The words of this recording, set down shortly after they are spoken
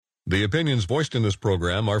The opinions voiced in this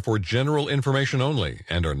program are for general information only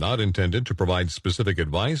and are not intended to provide specific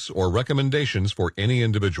advice or recommendations for any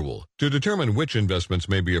individual. To determine which investments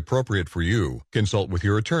may be appropriate for you, consult with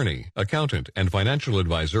your attorney, accountant, and financial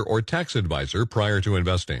advisor or tax advisor prior to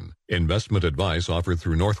investing. Investment advice offered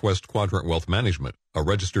through Northwest Quadrant Wealth Management, a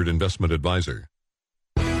registered investment advisor.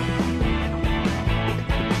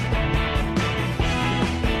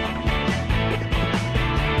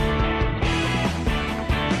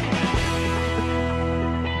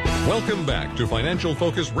 Welcome back to Financial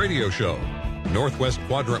Focus Radio Show. Northwest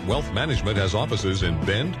Quadrant Wealth Management has offices in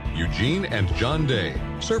Bend, Eugene, and John Day,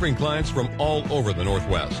 serving clients from all over the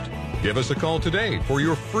Northwest. Give us a call today for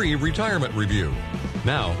your free retirement review.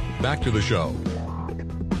 Now, back to the show.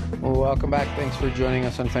 Well, welcome back. Thanks for joining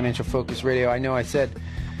us on Financial Focus Radio. I know I said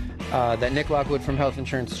that Nick Lockwood from Health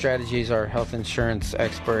Insurance Strategies, our health insurance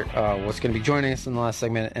expert, was going to be joining us in the last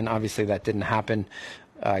segment, and obviously that didn't happen.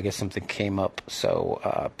 I guess something came up,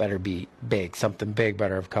 so better be big. Something big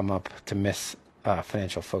better have come up to miss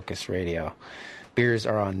Financial Focus Radio. Beers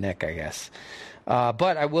are on Nick, I guess.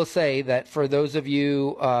 But I will say that for those of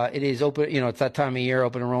you, it is open, it's that time of year,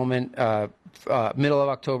 open enrollment, middle of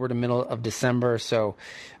October to middle of December. So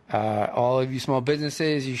all of you small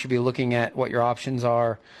businesses, you should be looking at what your options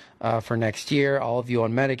are for next year. All of you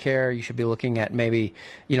on Medicare, you should be looking at maybe,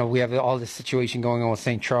 we have all this situation going on with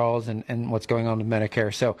St. Charles and what's going on with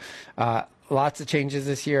Medicare. So lots of changes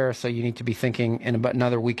this year. So you need to be thinking in about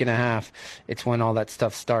another week and a half, it's when all that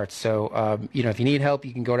stuff starts. So, if you need help,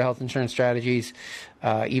 you can go to Health Insurance Strategies.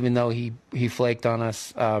 Even though he flaked on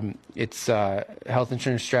us, it's Health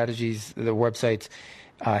Insurance Strategies, the website's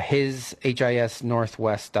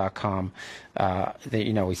hisnorthwest.com.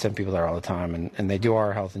 We send people there all the time, and they do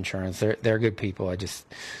our health insurance. They're good people. I just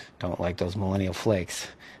don't like those millennial flakes.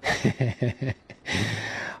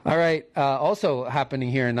 All right. Also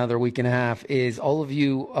happening here another week and a half is all of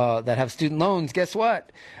you that have student loans. Guess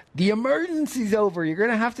what? The emergency's over. You're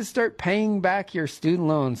going to have to start paying back your student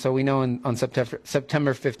loans. So we know on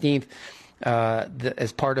September 15th,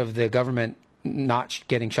 as part of the government not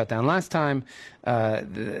getting shut down last time,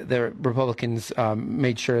 the Republicans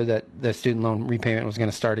made sure that the student loan repayment was going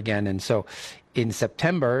to start again. And so in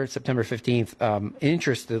September 15th,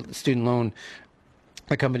 the student loan,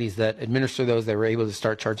 the companies that administer those, they were able to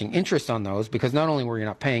start charging interest on those, because not only were you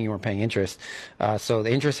not paying, you were paying interest. So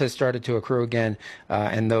the interest has started to accrue again,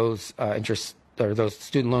 and those those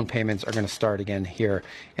student loan payments are going to start again here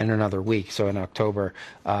in another week. So in October,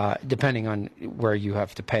 depending on where you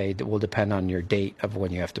have to pay, it will depend on your date of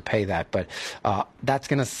when you have to pay that. But that's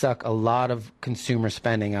going to suck a lot of consumer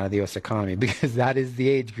spending out of the U.S. economy, because that is the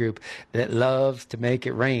age group that loves to make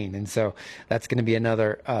it rain. And so that's going to be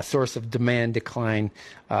another source of demand decline,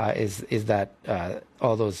 is that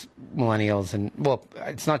all those millennials, and well,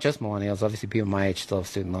 it's not just millennials, obviously people my age still have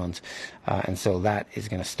student loans, and so that is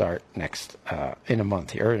going to start next in a month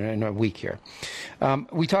here, or in a week here.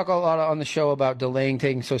 We talk a lot on the show about delaying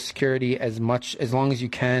taking Social Security as long as you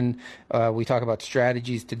can. We talk about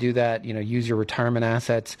strategies to do that. Use your retirement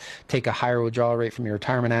assets, take a higher withdrawal rate from your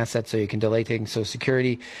retirement assets so you can delay taking Social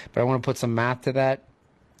Security. But I want to put some math to that.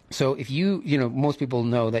 So if most people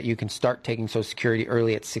know that you can start taking Social Security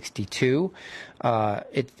early at 62.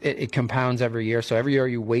 It compounds every year. So every year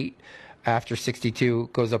you wait after 62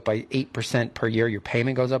 goes up by 8% per year. Your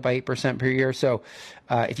payment goes up by 8% per year. So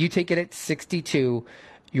if you take it at 62,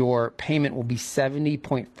 your payment will be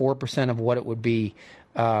 70.4% of what it would be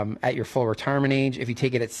at your full retirement age. If you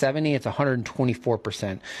take it at 70, it's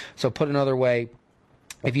 124%. So put another way,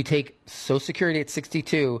 if you take Social Security at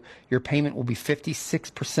 62, your payment will be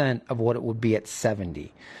 56% of what it would be at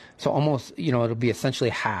 70. So almost, it'll be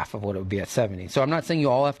essentially half of what it would be at 70. So I'm not saying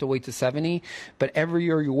you all have to wait to 70, but every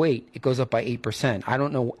year you wait, it goes up by 8%. I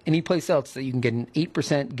don't know any place else that you can get an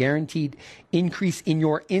 8% guaranteed increase in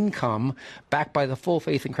your income backed by the full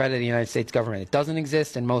faith and credit of the United States government. It doesn't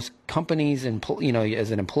exist in most companies, and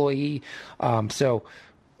as an employee.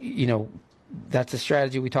 That's a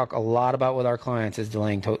strategy we talk a lot about with our clients, is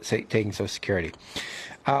delaying taking Social Security.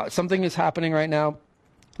 Something is happening right now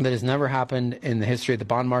that has never happened in the history of the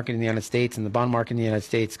bond market in the United States, and the bond market in the United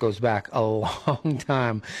States goes back a long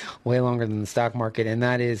time, way longer than the stock market, and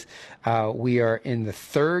that is we are in the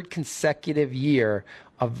third consecutive year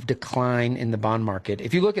of decline in the bond market.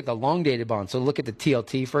 If you look at the long dated bonds, so look at the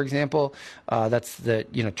TLT, for example, that's the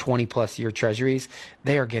 20 plus year treasuries,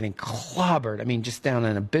 they are getting clobbered. I mean, just down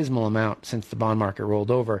an abysmal amount since the bond market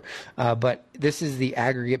rolled over. But this is the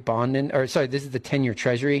aggregate bond, this is the 10-year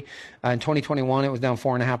treasury. In 2021, it was down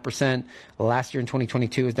 4.5%. Last year in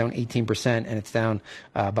 2022, it was down 18%, and it's down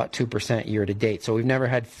about 2% year to date. So we've never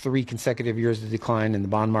had 3 consecutive years of decline in the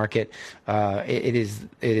bond market. It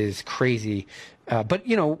is crazy. But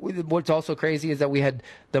what's also crazy is that we had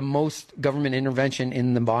the most government intervention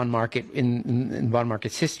in the bond market in bond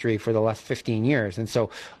market's history for the last 15 years. And so,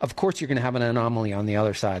 of course, you're going to have an anomaly on the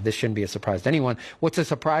other side. This shouldn't be a surprise to anyone. What's a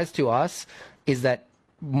surprise to us is that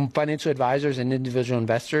financial advisors and individual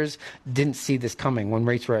investors didn't see this coming. When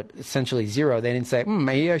rates were at essentially zero, they didn't say,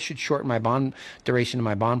 maybe I should shorten my bond duration in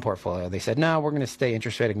my bond portfolio. They said, no, we're going to stay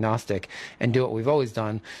interest rate agnostic and do what we've always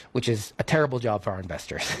done, which is a terrible job for our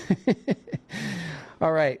investors.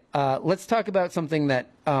 All right, let's talk about something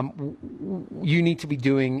that you need to be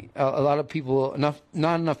doing. A lot of people,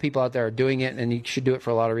 not enough people out there are doing it, and you should do it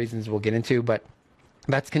for a lot of reasons we'll get into, but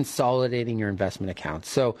that's consolidating your investment accounts.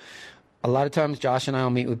 So a lot of times Josh and I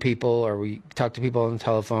will meet with people, or we talk to people on the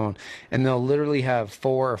telephone, and they'll literally have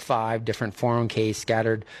 4 or 5 different 401ks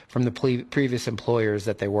scattered from the previous employers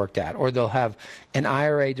that they worked at. Or they'll have an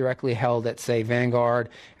IRA directly held at, say, Vanguard,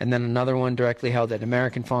 and then another one directly held at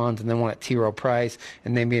American Funds, and then one at T. Rowe Price,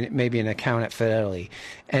 and maybe an account at Fidelity.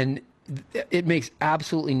 And it makes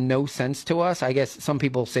absolutely no sense to us. I guess some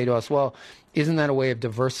people say to us, well, isn't that a way of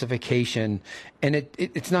diversification? And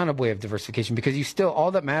it's not a way of diversification, because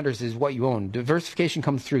all that matters is what you own. Diversification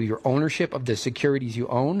comes through your ownership of the securities you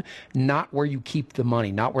own, not where you keep the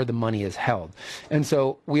money, not where the money is held. And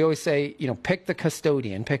so we always say, pick a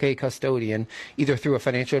custodian, either through a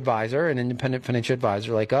financial advisor, an independent financial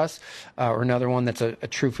advisor like us, or another one that's a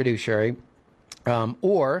true fiduciary.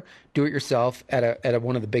 Or do it yourself at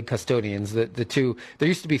one of the big custodians. The two, there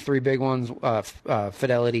used to be 3 big ones,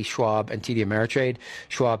 Fidelity, Schwab, and TD Ameritrade.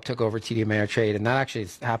 Schwab took over TD Ameritrade, and that actually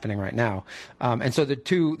is happening right now. And so the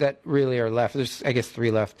 2 that really are left, there's, I guess,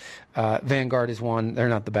 3 left. Vanguard is one. They're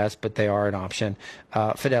not the best, but they are an option.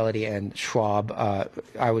 Fidelity and Schwab,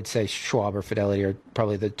 I would say Schwab or Fidelity are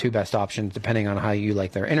probably the 2 best options, depending on how you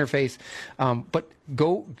like their interface. But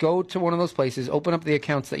go to one of those places, open up the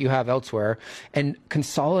accounts that you have elsewhere, and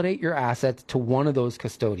consolidate your assets to one of those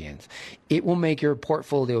custodians. It will make your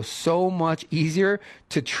portfolio so much easier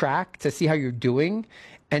to track, to see how you're doing,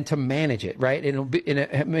 and to manage it, right?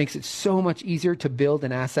 It makes it so much easier to build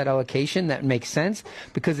an asset allocation that makes sense,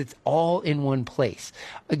 because it's all in one place.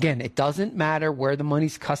 Again, it doesn't matter where the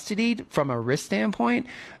money's custodied from a risk standpoint.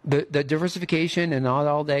 The diversification and not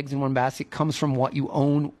all the eggs in one basket comes from what you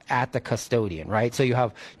own at the custodian, right? So you'll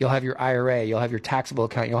have your IRA, you'll have your taxable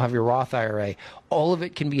account, you'll have your Roth IRA. All of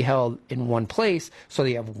it can be held in one place, so that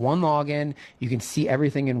you have one login, you can see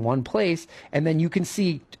everything in one place, and then you can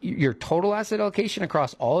see your total asset allocation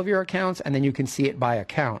across all of your accounts, and then you can see it by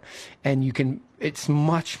account. And it's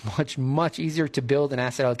much, much, much easier to build an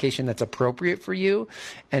asset allocation that's appropriate for you.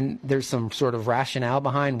 And there's some sort of rationale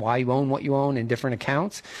behind why you own what you own in different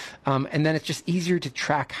accounts. And then it's just easier to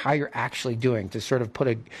track how you're actually doing, to sort of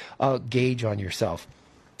put a gauge on yourself.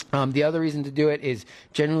 The other reason to do it is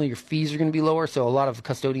generally your fees are going to be lower. So a lot of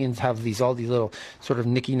custodians have all these little sort of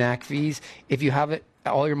nicky-knack fees. If you have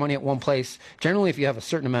all your money at one place, generally if you have a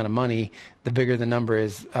certain amount of money, the bigger the number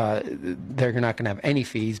is, they're not going to have any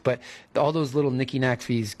fees. But all those little nicky-knack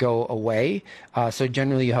fees go away. So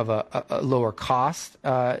generally you have a lower cost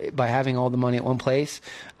by having all the money at one place.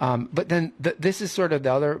 But then this is sort of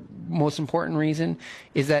the other most important reason,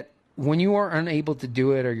 is that when you are unable to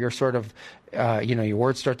do it, or you're sort of, your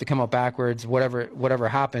words start to come out backwards, whatever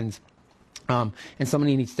happens, and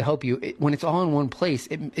somebody needs to help you, when it's all in one place,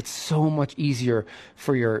 it's so much easier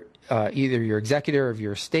for your either your executor of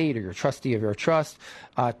your estate or your trustee of your trust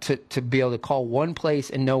to be able to call one place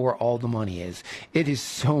and know where all the money is. It is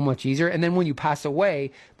so much easier. And then when you pass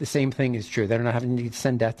away, the same thing is true. They're not having to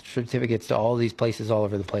send death certificates to all these places all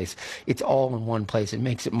over the place. It's all in one place. It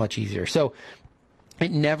makes it much easier. So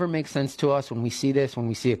it never makes sense to us when we see this, when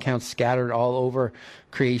we see accounts scattered all over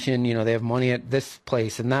creation. They have money at this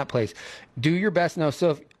place and that place. Do your best now.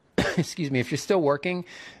 So if you're still working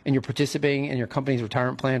and you're participating in your company's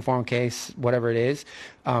retirement plan, 401k, whatever it is,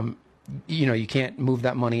 you can't move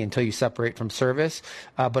that money until you separate from service.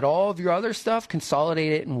 But all of your other stuff,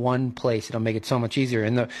 consolidate it in one place. It'll make it so much easier.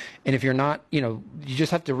 And if you're not, you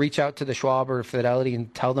just have to reach out to the Schwab or Fidelity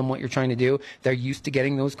and tell them what you're trying to do. They're used to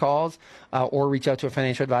getting those calls, or reach out to a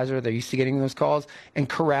financial advisor. They're used to getting those calls and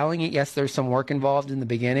corralling it. Yes, there's some work involved in the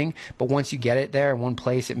beginning, but once you get it there in one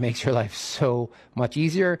place, it makes your life so much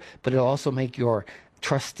easier. But it'll also make your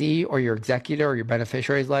trustee or your executor or your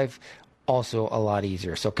beneficiary's life also a lot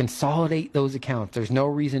easier. So consolidate those accounts. There's no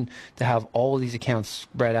reason to have all of these accounts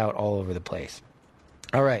spread out all over the place.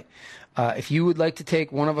 All right. If you would like to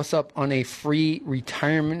take one of us up on a free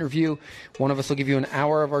retirement review, one of us will give you an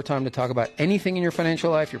hour of our time to talk about anything in your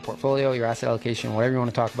financial life, your portfolio, your asset allocation, whatever you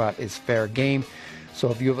want to talk about is fair game.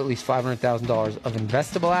 So if you have at least $500,000 of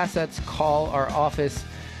investable assets, call our office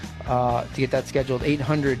to get that scheduled,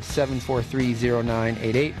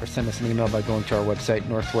 800-743-0988, or send us an email by going to our website,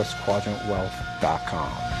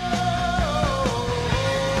 northwestquadrantwealth.com.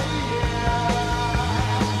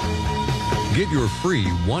 Get your free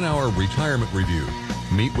 1-hour retirement review.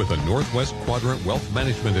 Meet with a Northwest Quadrant Wealth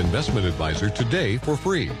Management Investment Advisor today for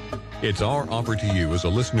free. It's our offer to you as a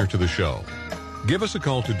listener to the show. Give us a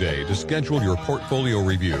call today to schedule your portfolio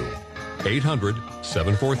review.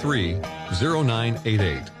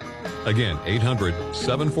 800-743-0988. Again,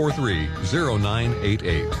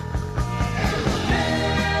 800-743-0988.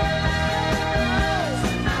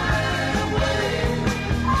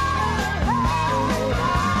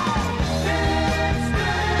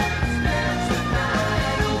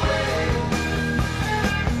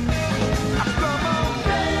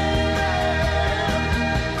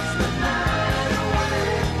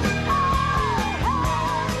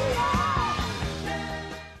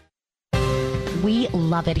 We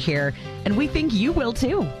love it here, and we think you will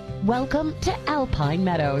too. Welcome to Alpine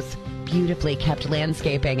Meadows. Beautifully kept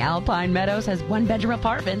landscaping, Alpine Meadows has 1-bedroom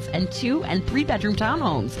apartments and 2- and 3-bedroom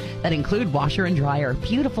townhomes that include washer and dryer,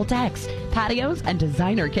 beautiful decks, patios, and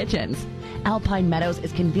designer kitchens. Alpine Meadows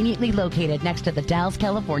is conveniently located next to the Dalles,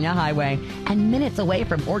 California highway and minutes away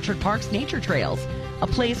from Orchard Park's nature trails. A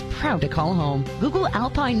place proud to call home. Google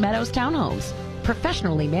Alpine Meadows Townhomes.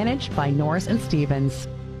 Professionally managed by Norris and Stevens.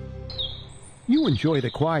 You enjoy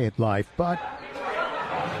the quiet life, but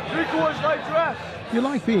you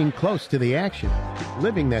like being close to the action.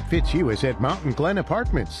 Living that fits you is at Mountain Glen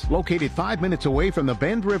Apartments, located 5 minutes away from the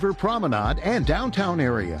Bend River Promenade and downtown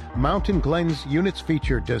area. Mountain Glen's units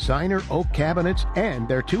feature designer oak cabinets, and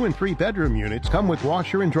their 2- and 3-bedroom units come with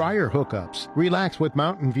washer and dryer hookups. Relax with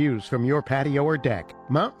mountain views from your patio or deck.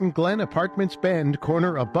 Mountain Glen Apartments Bend,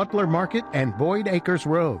 corner of Butler Market and Boyd Acres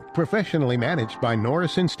Road. Professionally managed by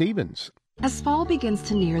Norris and Stevens. As fall begins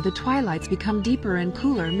to near, the twilights become deeper and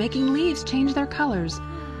cooler, making leaves change their colors.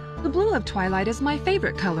 The blue of twilight is my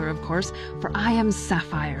favorite color, of course, for I am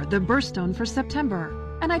Sapphire, the birthstone for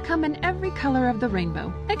September, and I come in every color of the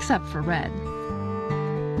rainbow, except for red.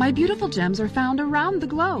 My beautiful gems are found around the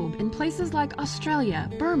globe, in places like Australia,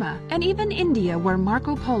 Burma, and even India, where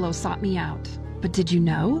Marco Polo sought me out. But did you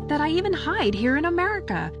know that I even hide here in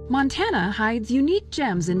America? Montana hides unique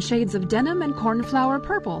gems in shades of denim and cornflower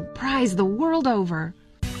purple, prized the world over.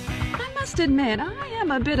 I must admit, I am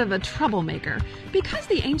a bit of a troublemaker. Because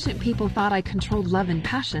the ancient people thought I controlled love and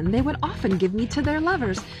passion, they would often give me to their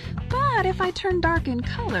lovers. But if I turned dark in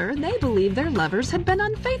color, they believed their lovers had been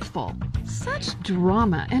unfaithful. Such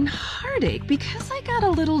drama and heartache because I got a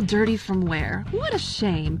little dirty from wear. What a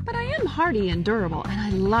shame. But I am hardy and durable, and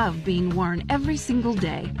I love being worn every single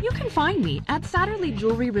day. You can find me at Satterley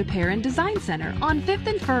Jewelry Repair and Design Center on 5th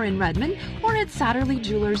and Fur in Redmond, or at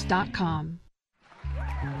SatterleyJewelers.com.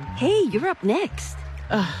 Hey, you're up next.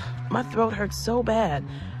 My throat hurts so bad.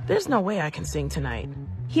 There's no way I can sing tonight.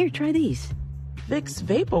 Here, try these. Vicks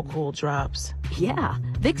VapoCool Drops. Yeah,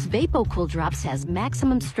 Vicks VapoCool Drops has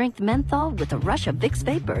maximum strength menthol with a rush of Vicks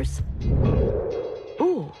Vapors.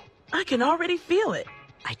 Ooh, I can already feel it.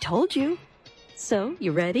 I told you. So,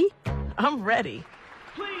 you ready? I'm ready.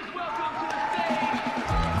 Please welcome to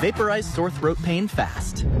the stage. Vaporize sore throat pain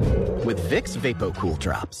fast with Vicks VapoCool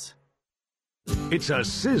Drops. It's a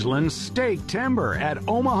sizzling steak timber at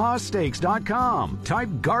omahasteaks.com. Type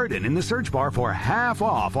garden in the search bar for half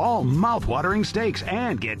off all mouth-watering steaks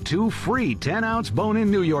and get 2 free 10-ounce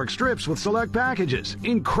bone-in New York strips with select packages.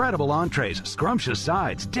 Incredible entrees, scrumptious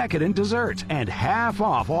sides, decadent desserts, and half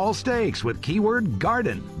off all steaks with keyword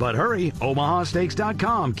garden. But hurry,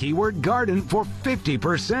 omahasteaks.com, keyword garden for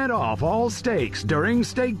 50% off all steaks during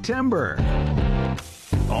Steak Timber.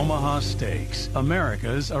 Omaha Steaks,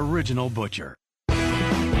 America's original butcher.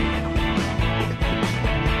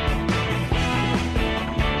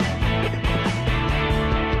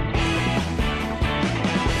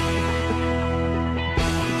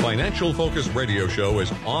 Financial Focus Radio Show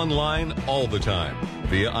is online all the time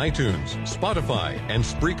via iTunes, Spotify, and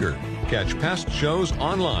Spreaker. Catch past shows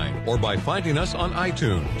online or by finding us on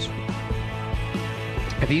iTunes.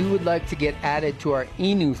 If you would like to get added to our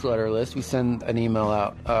e-newsletter list, we send an email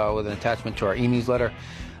out with an attachment to our e-newsletter.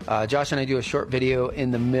 Josh and I do a short video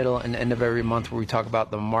in the middle and end of every month where we talk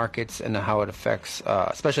about the markets and how it affects,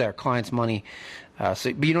 especially our clients' money. But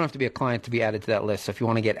you don't have to be a client to be added to that list. So if you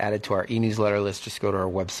want to get added to our e-newsletter list, just go to our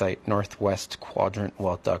website,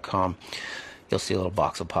 northwestquadrantwealth.com. You'll see a little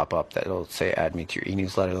box will pop up that will say add me to your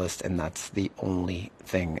e-newsletter list, and that's the only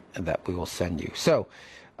thing that we will send you. So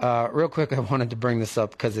real quick, I wanted to bring this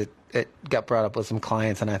up because it got brought up with some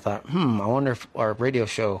clients, and I thought, I wonder if our radio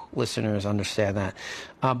show listeners understand that.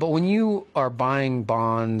 But when you are buying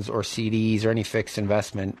bonds or CDs or any fixed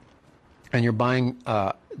investment, and you're buying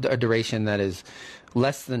a duration that is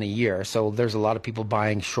less than a year, so there's a lot of people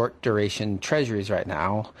buying short duration treasuries right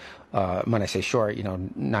now. When I say short,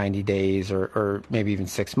 90 days or maybe even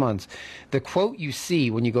 6 months. The quote you see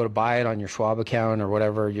when you go to buy it on your Schwab account or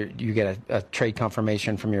whatever, you get a trade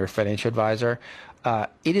confirmation from your financial advisor.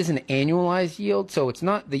 It is an annualized yield, so it's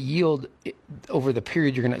not the yield over the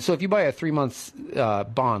period you're going to. So if you buy a 3 months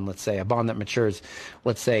bond, let's say, a bond that matures,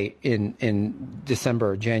 let's say in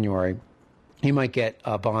December or January, you might get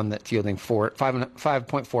a bond that's yielding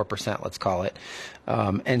 5.4%, let's call it.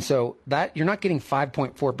 And so that you're not getting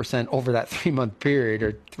 5.4% over that 3 month period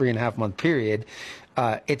or 3.5 month period.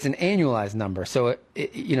 It's an annualized number. So,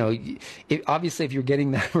 obviously, if you're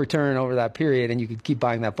getting that return over that period and you could keep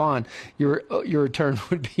buying that bond, your return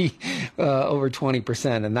would be over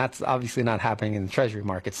 20%. And that's obviously not happening in the Treasury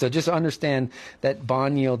market. So just understand that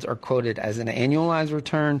bond yields are quoted as an annualized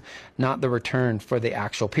return, not the return for the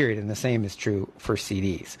actual period. And the same is true for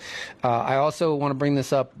CDs. I also want to bring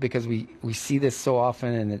this up because we see this so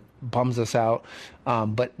often and it bums us out.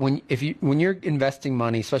 But when you're investing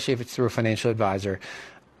money, especially if it's through a financial advisor,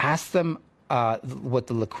 ask them what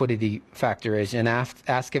the liquidity factor is and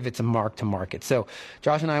ask if it's a mark to market. So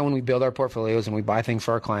Josh and I, when we build our portfolios and we buy things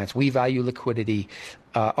for our clients, we value liquidity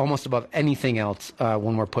almost above anything else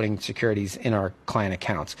when we're putting securities in our client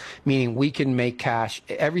accounts, meaning we can make cash.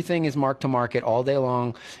 Everything is mark to market all day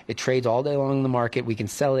long. It trades all day long in the market. We can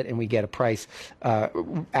sell it and we get a price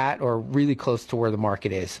at or really close to where the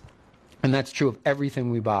market is. And that's true of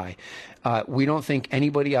everything we buy. We don't think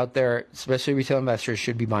anybody out there, especially retail investors,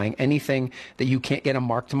 should be buying anything that you can't get a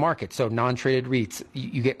mark to market. So non-traded REITs,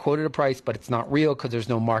 you get quoted a price, but it's not real because there's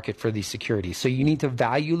no market for these securities. So you need to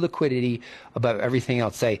value liquidity above everything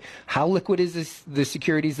else. Say, how liquid is the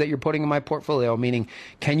securities that you're putting in my portfolio? Meaning,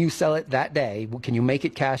 can you sell it that day? Can you make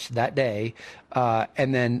it cash that day?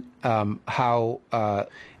 And then and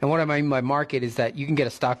what I mean by market is that you can get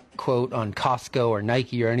a stock quote on Costco or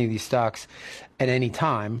Nike or any of these stocks at any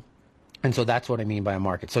time. And so that's what I mean by a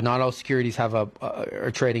market. So not all securities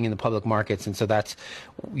are trading in the public markets. And so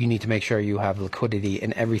you need to make sure you have liquidity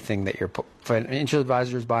in everything that your financial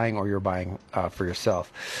advisor is buying or you're buying for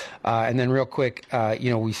yourself. And then real quick,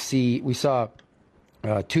 we saw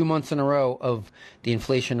 2 months in a row of the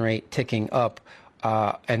inflation rate ticking up.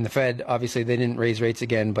 And the Fed, obviously, they didn't raise rates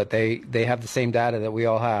again, but they have the same data that we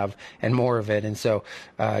all have and more of it. And so,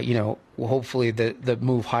 hopefully the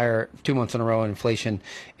move higher 2 months in a row in inflation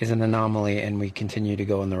is an anomaly and we continue to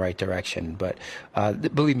go in the right direction. But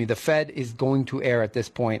believe me, the Fed is going to err at this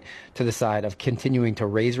point to the side of continuing to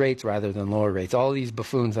raise rates rather than lower rates. All these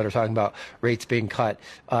buffoons that are talking about rates being cut,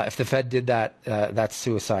 if the Fed did that, that's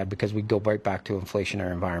suicide because we go right back to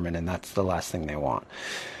inflationary environment, and that's the last thing they want.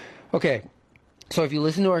 Okay. So if you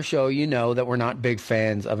listen to our show, you know that we're not big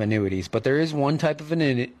fans of annuities, but there is one type of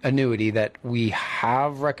annuity that we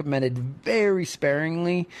have recommended very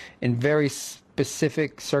sparingly in very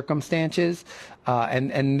specific circumstances,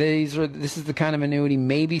 and this is the kind of annuity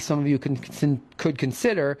maybe some of you could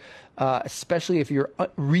consider, especially if you're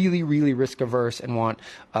really, really risk averse and want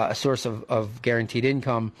a source of guaranteed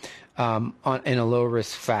income in a low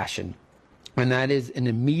risk fashion, and that is an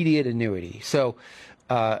immediate annuity. So.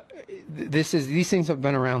 These things have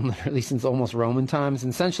been around literally since almost Roman times.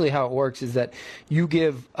 And essentially how it works is that you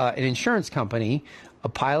give an insurance company a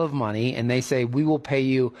pile of money and they say, we will pay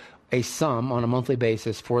you a sum on a monthly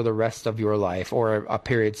basis for the rest of your life or a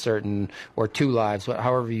period certain or 2 lives,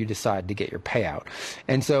 however you decide to get your payout.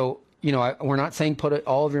 And so we're not saying put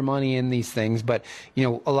all of your money in these things, but,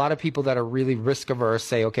 a lot of people that are really risk averse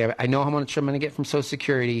say, okay, I know how much I'm going to get from Social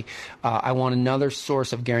Security. I want another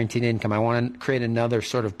source of guaranteed income. I want to create another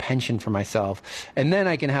sort of pension for myself. And then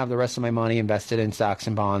I can have the rest of my money invested in stocks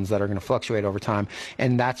and bonds that are going to fluctuate over time.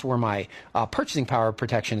 And that's where my purchasing power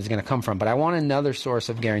protection is going to come from. But I want another source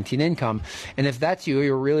of guaranteed income. And if that's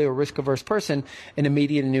you're really a risk averse person, an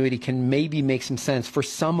immediate annuity can maybe make some sense for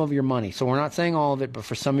some of your money. So we're not saying all of it, but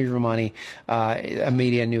for some of your money,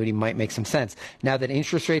 immediate annuity might make some sense. Now that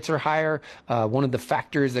interest rates are higher, one of the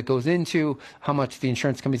factors that goes into how much the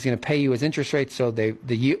insurance company is going to pay you is interest rates. So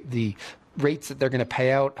the rates that they're going to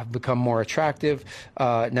pay out have become more attractive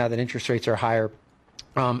now that interest rates are higher.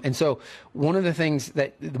 And so one of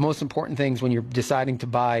the most important things when you're deciding to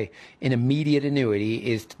buy an immediate annuity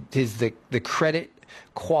is the credit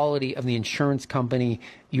quality of the insurance company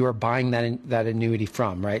you are buying that annuity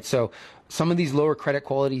from, right? So some of these lower credit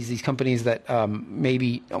qualities, these companies that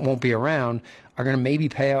maybe won't be around, are going to maybe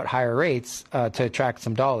pay out higher rates to attract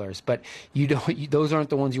some dollars, but those aren't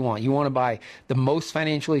the ones you want. You want to buy the most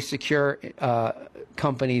financially secure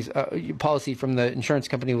companies policy from the insurance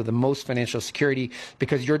company with the most financial security,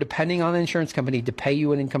 because you're depending on the insurance company to pay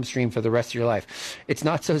you an income stream for the rest of your life. It's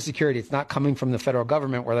not Social Security. It's not coming from the federal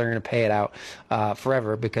government where they're going to pay it out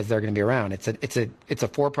forever because they're going to be around. It's a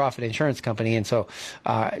for-profit insurance company, and so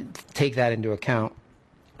take that into account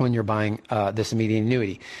when you're buying this immediate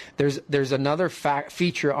annuity. There's another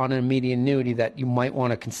feature on an immediate annuity that you might want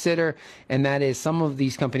to consider, and that is some of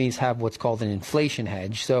these companies have what's called an inflation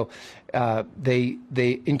hedge. So they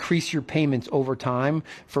increase your payments over time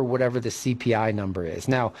for whatever the CPI number is.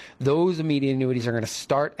 Now, those immediate annuities are going to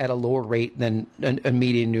start at a lower rate than an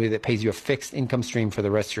immediate annuity that pays you a fixed income stream for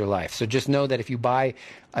the rest of your life. So just know that if you buy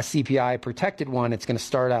a CPI protected one, it's going to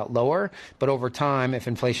start out lower, but over time, if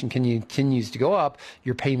inflation continues to go up,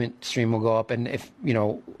 your payment stream will go up. And if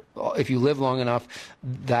you live long enough,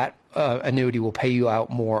 that annuity will pay you out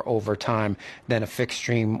more over time than a fixed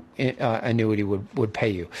stream annuity would pay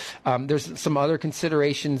you. There's some other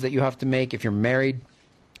considerations that you have to make if you're married.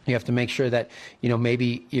 You have to make sure that,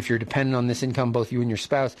 maybe if you're dependent on this income, both you and your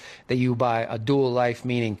spouse, that you buy a dual life,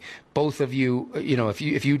 meaning both of you,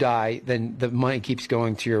 if you die, then the money keeps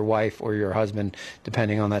going to your wife or your husband,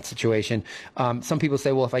 depending on that situation. Some people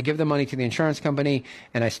say, well, if I give the money to the insurance company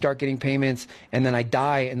and I start getting payments and then I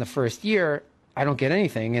die in the first year, I don't get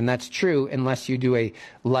anything, and that's true unless you do a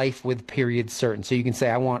life with period certain. So you can say,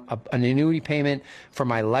 I want an annuity payment for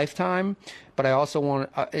my lifetime, but I also want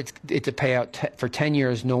it to pay out for 10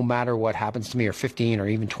 years no matter what happens to me, or 15 or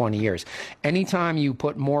even 20 years. Anytime you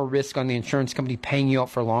put more risk on the insurance company paying you out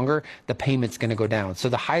for longer, the payment's going to go down. So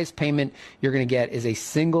the highest payment you're going to get is a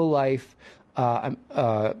single life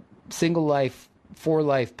for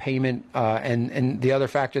life payment, and the other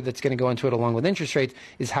factor that's going to go into it along with interest rates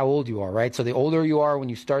is how old you are, right? So the older you are when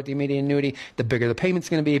you start the immediate annuity, the bigger the payment's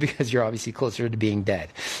going to be because you're obviously closer to being dead.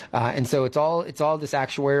 And so it's all this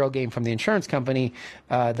actuarial game from the insurance company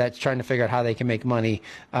that's trying to figure out how they can make money,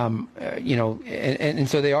 and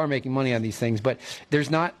so they are making money on these things. But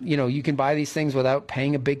there's not, you can buy these things without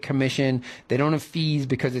paying a big commission. They don't have fees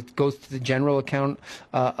because it goes to the general account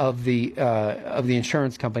of the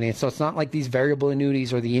insurance company. And so it's not like these variable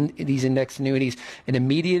annuities or these index annuities. An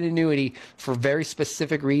immediate annuity for very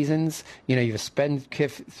specific reasons, you have a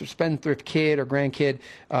spendthrift kid or grandkid,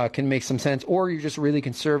 can make some sense, or you're just really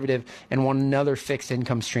conservative and want another fixed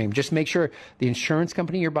income stream. Just make sure the insurance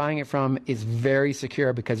company you're buying it from is very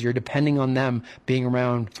secure, because you're depending on them being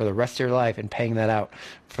around for the rest of your life and paying that out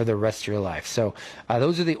for the rest of your life. So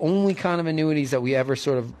those are the only kind of annuities that we ever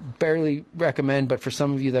sort of barely recommend, but for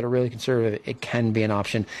some of you that are really conservative, it can be an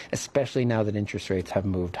option, especially now that interest rates have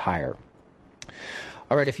moved higher.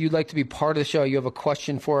 All right, if you'd like to be part of the show, you have a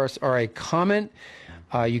question for us or a comment,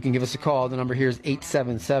 you can give us a call. The number here is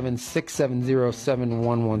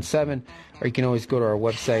 877-670-7117, or you can always go to our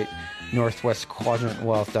website,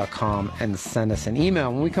 northwestquadrantwealth.com, and send us an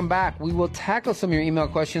email. When we come back, we will tackle some of your email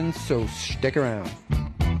questions, so stick around.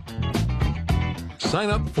 Sign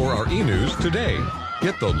up for our e-news today.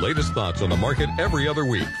 Get the latest thoughts on the market every other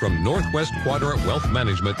week from Northwest Quadrant Wealth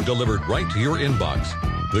Management, delivered right to your inbox.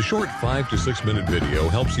 The short 5 to 6 minute video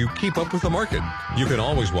helps you keep up with the market. You can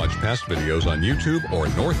always watch past videos on YouTube or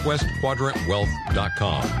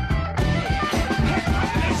northwestquadrantwealth.com.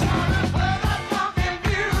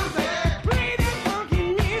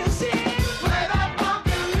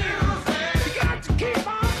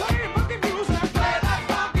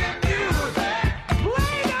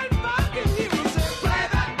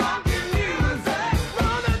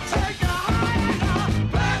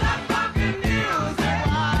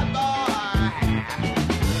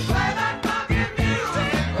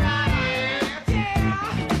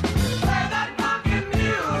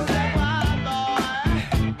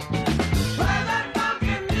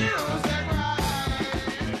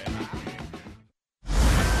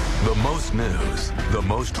 most news, the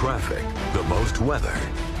most traffic, the most weather.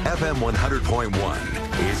 FM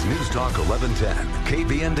 100.1 is News Talk 1110,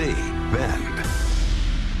 KBND, Bend.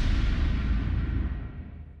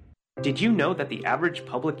 Did you know that the average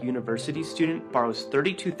public university student borrows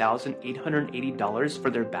 $32,880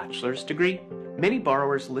 for their bachelor's degree? Many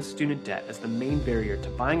borrowers list student debt as the main barrier to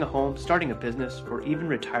buying a home, starting a business, or even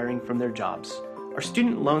retiring from their jobs. Are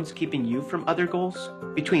student loans keeping you from other goals?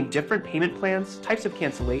 Between different payment plans, types of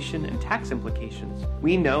cancellation, and tax implications,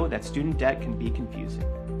 we know that student debt can be confusing.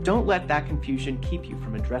 Don't let that confusion keep you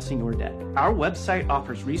from addressing your debt. Our website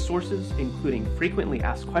offers resources, including frequently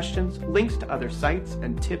asked questions, links to other sites,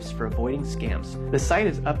 and tips for avoiding scams. The site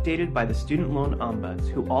is updated by the Student Loan Ombuds,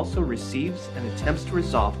 who also receives and attempts to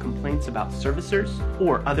resolve complaints about servicers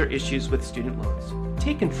or other issues with student loans.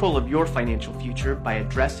 Take control of your financial future by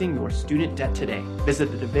addressing your student debt today.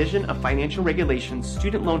 Visit the Division of Financial Regulations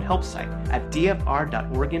Student Loan Help site at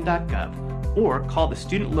dfr.oregon.gov or call the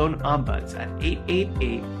Student Loan Ombuds at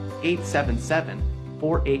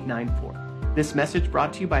 888-877-4894. This message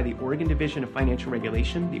brought to you by the Oregon Division of Financial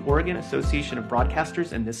Regulation, the Oregon Association of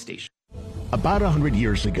Broadcasters, and this station. About 100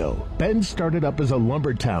 years ago, Bend started up as a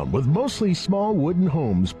lumber town with mostly small wooden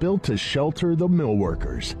homes built to shelter the mill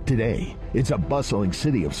workers. Today, it's a bustling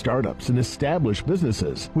city of startups and established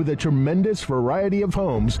businesses with a tremendous variety of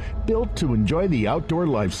homes built to enjoy the outdoor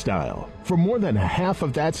lifestyle. For more than half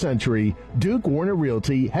of that century, Duke Warner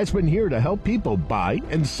Realty has been here to help people buy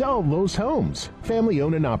and sell those homes. Family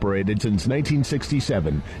owned and operated since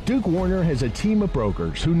 1967, Duke Warner has a team of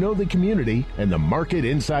brokers who know the community and the market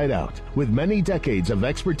inside out. With many decades of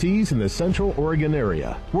expertise in the Central Oregon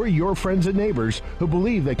area, we're your friends and neighbors who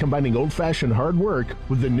believe that combining old-fashioned hard work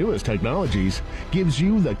with the newest technologies gives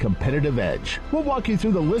you the competitive edge. We'll walk you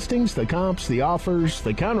through the listings, the comps, the offers,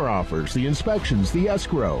 the counteroffers, the inspections, the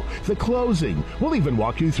escrow, the closing. We'll even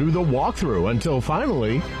walk you through the walkthrough until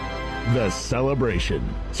finally, the celebration.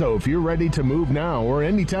 So if you're ready to move now or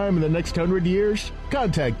anytime in the next 100 years,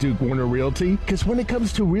 contact Duke Warner Realty, because when it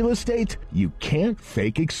comes to real estate, you can't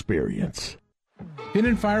fake experience.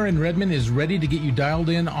 Finn & Fire in Redmond is ready to get you dialed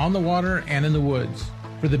in on the water and in the woods.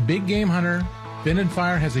 For the big game hunter, Finn &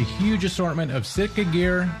 Fire has a huge assortment of Sitka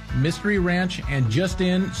gear, Mystery Ranch, and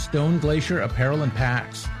just-in Stone Glacier apparel and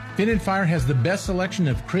packs. Finn & Fire has the best selection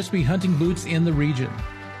of crispy hunting boots in the region.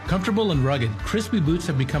 Comfortable and rugged, crispy boots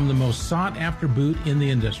have become the most sought-after boot in the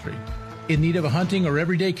industry. In need of a hunting or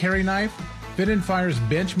everyday carry knife? Finn & Fire's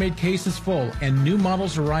Benchmade case is full, and new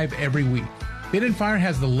models arrive every week. Finn & Fire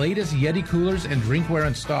has the latest Yeti coolers and drinkware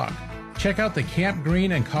in stock. Check out the Camp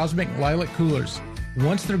Green and Cosmic Lilac coolers.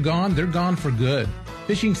 Once they're gone for good.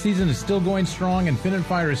 Fishing season is still going strong, and Finn &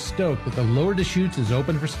 Fire is stoked that the Lower Deschutes is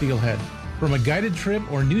open for steelhead. From a guided trip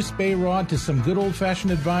or new spay rod to some good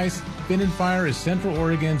old-fashioned advice, Finn & Fire is Central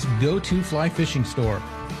Oregon's go-to fly fishing store.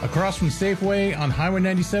 Across from Safeway on Highway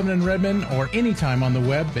 97 in Redmond or anytime on the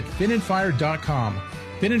web at finnandfire.com.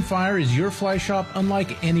 Finn & Fire is your fly shop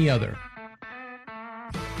unlike any other.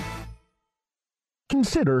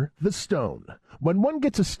 Consider the stone. When one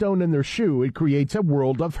gets a stone in their shoe, it creates a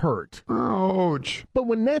world of hurt. Ouch. But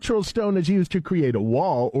when natural stone is used to create a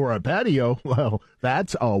wall or a patio, well,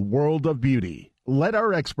 that's a world of beauty. Let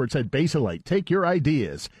our experts at Baselite take your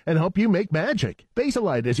ideas and help you make magic.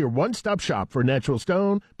 Baselite is your one-stop shop for natural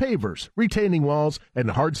stone, pavers, retaining walls, and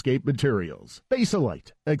hardscape materials.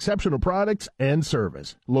 Baselite, exceptional products and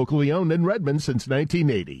service. Locally owned in Redmond since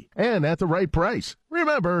 1980. And at the right price.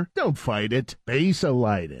 Remember, don't fight it.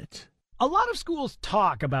 Baselite it. A lot of schools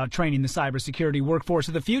talk about training the cybersecurity workforce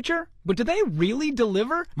of the future, but do they really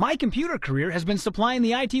deliver? My Computer Career has been supplying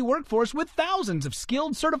the IT workforce with thousands of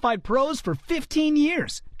skilled, certified pros for 15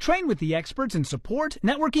 years. Train with the experts in support,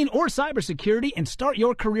 networking, or cybersecurity and start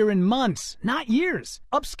your career in months, not years.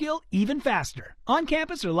 Upskill even faster. On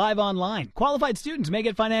campus or live online, qualified students may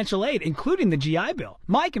get financial aid, including the GI Bill.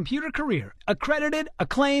 My Computer Career. Accredited,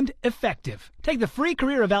 acclaimed, effective. Take the free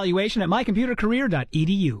career evaluation at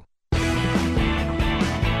mycomputercareer.edu.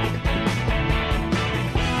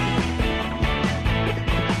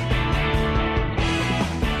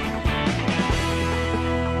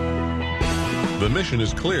 The mission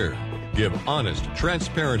is clear. Give honest,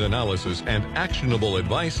 transparent analysis and actionable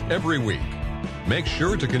advice every week. Make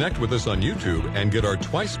sure to connect with us on YouTube and get our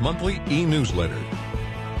twice-monthly e-newsletter.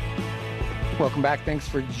 Welcome back. Thanks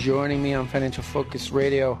for joining me on Financial Focus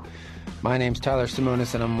Radio. My name's Tyler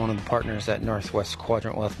Simonis, and I'm one of the partners at Northwest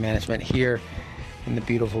Quadrant Wealth Management here in the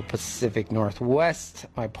beautiful Pacific Northwest.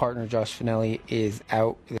 My partner, Josh Finelli, is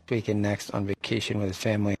out this weekend next on vacation with his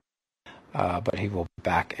family. But he will be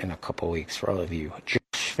back in a couple weeks for all of you Josh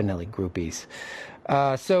Finelli groupies.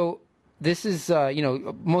 So this is,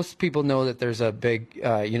 most people know that there's a big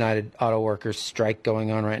United Auto Workers strike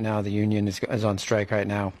going on right now. The union is on strike right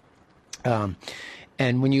now.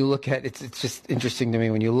 And when you look at it's just interesting to me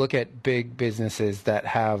when you look at big businesses that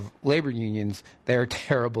have labor unions, they're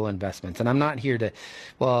terrible investments. And I'm not here to,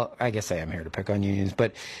 well, I guess I am here to pick on unions,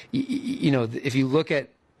 but if you look at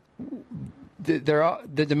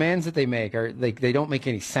the demands that they make are they don't make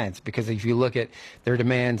any sense, because if you look at their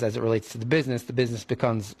demands as it relates to the business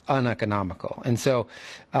becomes uneconomical. And so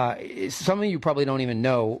some of you probably don't even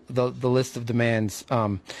know the list of demands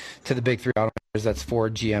to the big three automakers. That's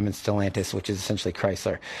Ford, GM, and Stellantis, which is essentially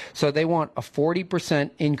Chrysler. So they want a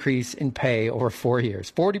 40% increase in pay over 4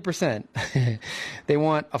 years. 40%. They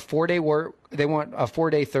want a 4-day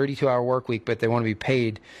 32-hour work week, but they want to be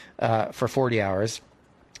paid for 40 hours.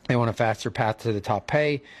 They want a faster path to the top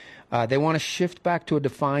pay. They want to shift back to a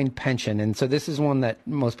defined pension. And so this is one that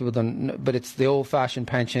most people don't know, but it's the old-fashioned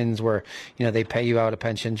pensions where, they pay you out a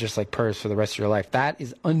pension just like PERS for the rest of your life. That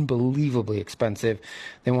is unbelievably expensive.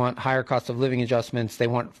 They want higher cost of living adjustments. They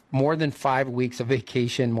want more than 5 weeks of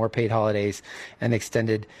vacation, more paid holidays, and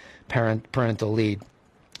extended parental leave.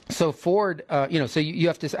 So Ford, so you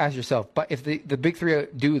have to ask yourself, but if the big three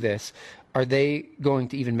do this, are they going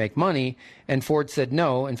to even make money? And Ford said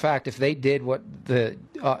no. In fact, if they did what the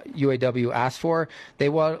UAW asked for, they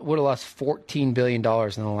would have lost $14 billion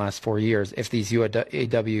in the last 4 years if these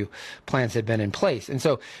UAW plans had been in place. And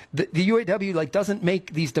so the UAW doesn't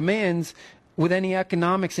make these demands with any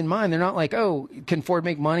economics in mind. They're not like, oh, can Ford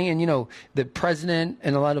make money? And, the president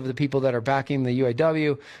and a lot of the people that are backing the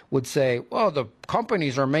UAW would say, well, the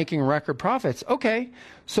companies are making record profits. Okay.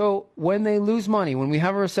 So when they lose money, when we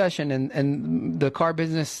have a recession and the car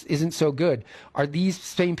business isn't so good, are these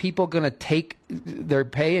same people going to take their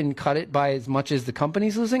pay and cut it by as much as the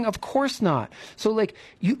company's losing? Of course not. So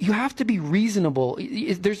you have to be reasonable.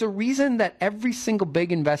 There's a reason that every single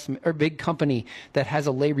big investment or big company that has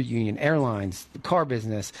a labor union, airlines, the car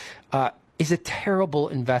business, is a terrible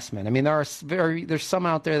investment. I mean, there's some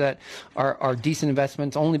out there that are decent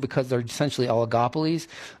investments only because they're essentially oligopolies.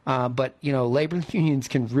 But labor unions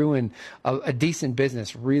can ruin a decent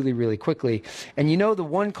business really, really quickly. And the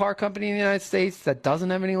one car company in the United States that doesn't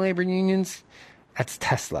have any labor unions, that's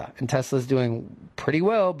Tesla. And Tesla's doing pretty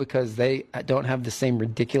well because they don't have the same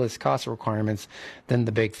ridiculous cost requirements than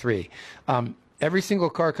the big three. Every single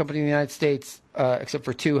car company in the United States, except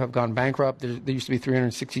for two, have gone bankrupt. There used to be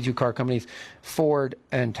 362 car companies. Ford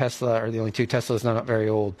and Tesla are the only two. Tesla is not very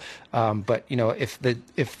old. But if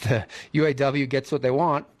the UAW gets what they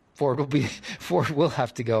want, Ford will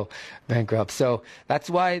have to go bankrupt. So that's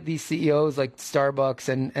why these CEOs like Starbucks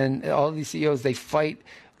and all of these CEOs, they fight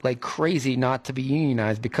like crazy not to be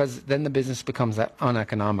unionized, because then the business becomes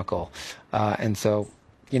uneconomical. And so,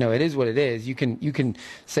 it is what it is. You can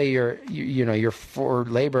say you're for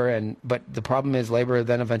labor, but the problem is labor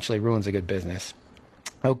then eventually ruins a good business.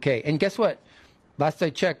 Okay, and guess what? Last I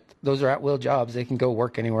checked, those are at-will jobs. They can go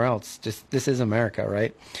work anywhere else. This is America,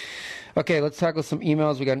 right? Okay, let's tackle some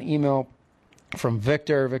emails. We got an email from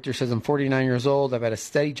Victor. Victor says, I'm 49 years old. I've had a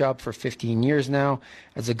steady job for 15 years now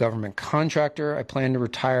as a government contractor. I plan to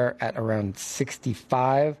retire at around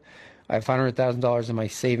 65. I have $500,000 in my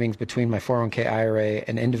savings between my 401k IRA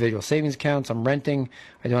and individual savings accounts. I'm renting.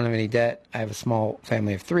 I don't have any debt. I have a small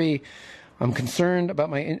family of 3. I'm concerned about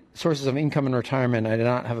my sources of income in retirement. I do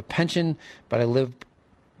not have a pension, but I live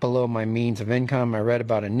below my means of income. I read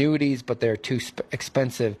about annuities, but they're too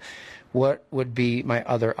expensive. What would be my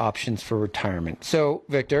other options for retirement? So,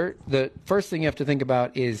 Victor, the first thing you have to think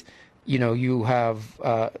about is, you have,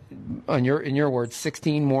 in your words,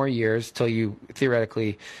 16 more years till you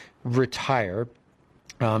theoretically retire,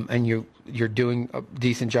 and you're doing a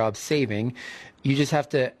decent job saving. You just have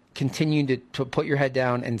to continue to put your head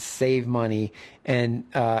down and save money and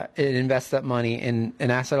invest that money in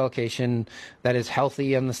an asset allocation that is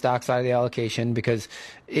healthy on the stock side of the allocation, because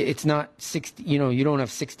it's not you don't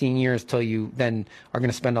have 16 years till you then are going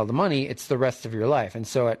to spend all the money. It's the rest of your life. And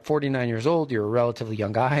so at 49 years old, you're a relatively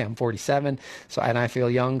young guy. I'm 47, and I feel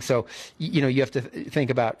young. So you have to think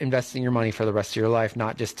about investing your money for the rest of your life,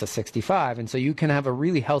 not just to 65. And so you can have a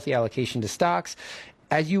really healthy allocation to stocks.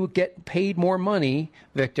 As you get paid more money,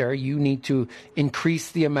 Victor, you need to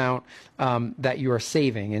increase the amount that you are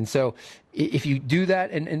saving. And so if you do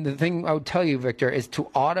that, and the thing I would tell you, Victor, is to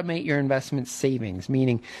automate your investment savings,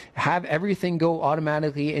 meaning have everything go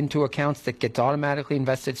automatically into accounts that gets automatically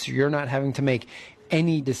invested, so you're not having to make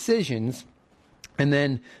any decisions. And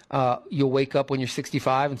then you'll wake up when you're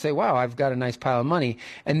 65 and say, wow, I've got a nice pile of money.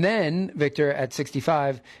 And then, Victor, at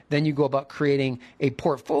 65, then you go about creating a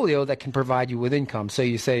portfolio that can provide you with income. So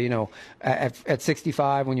you say, at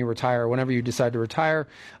 65, when you retire, whenever you decide to retire,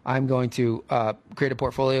 I'm going to create a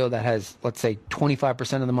portfolio that has, let's say,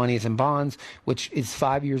 25% of the money is in bonds, which is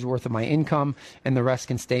 5 years worth of my income, and the rest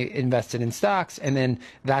can stay invested in stocks. And then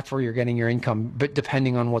that's where you're getting your income. But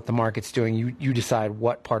depending on what the market's doing, you decide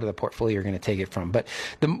what part of the portfolio you're going to take it from. But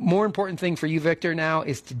the more important thing for you, Victor, now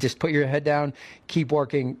is to just put your head down, keep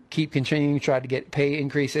working, keep continuing to try to get pay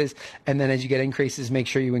increases. And then as you get increases, make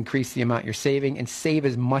sure you increase the amount you're saving and save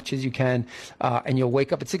as much as you can. And you'll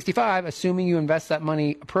wake up at 65, assuming you invest that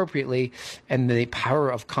money appropriately. And the power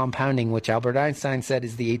of compounding, which Albert Einstein said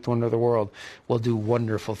is the eighth wonder of the world, will do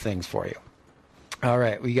wonderful things for you. All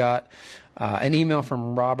right, we got an email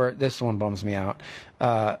from Robert. This one bums me out.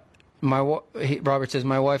 Robert says,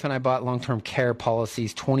 my wife and I bought long-term care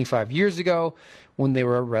policies 25 years ago when they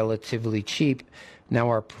were relatively cheap. Now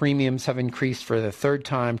our premiums have increased for the third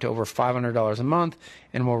time to over $500 a month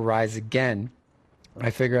and will rise again. I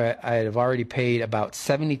figure I have already paid about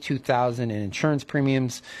 $72,000 in insurance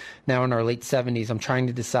premiums. Now in our late 70s, I'm trying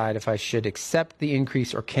to decide if I should accept the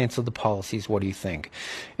increase or cancel the policies. What do you think?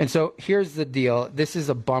 And so here's the deal. This is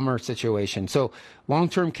a bummer situation. So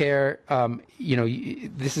long-term care,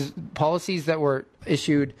 this is policies that were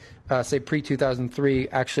issued, say pre-2003,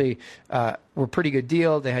 actually were a pretty good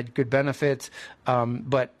deal. They had good benefits.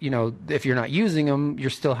 But, if you're not using them,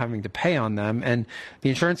 you're still having to pay on them. And the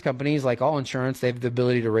insurance companies, like all insurance, they have the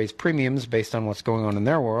ability to raise premiums based on what's going on in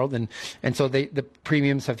their world. And so the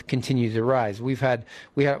premiums have continued to rise. We have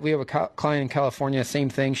a client in California, same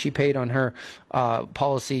thing. She paid on her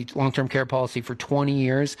policy, long-term care policy, for 20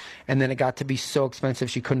 years. And then it got to be so expensive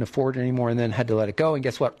she couldn't afford it anymore and then had to let it go. And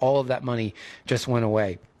guess what? All of that money just went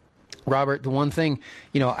away. Robert, the one thing,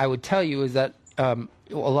 I would tell you is that a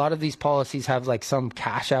lot of these policies have like some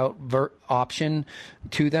cash out option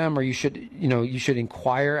to them, or you should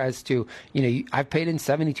inquire as to, I've paid in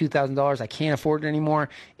 $72,000. I can't afford it anymore.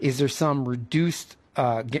 Is there some reduced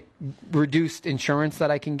insurance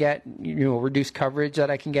that I can get, reduced coverage that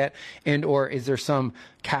I can get, and or is there some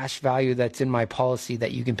cash value that's in my policy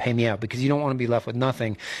that you can pay me out, because you don't want to be left with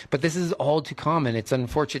nothing. But this is all too common. It's an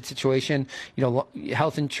unfortunate situation.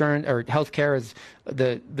 Health insurance or healthcare is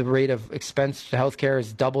the rate of expense to healthcare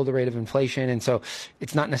is double the rate of inflation, and so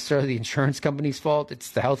it's not necessarily the insurance company's fault.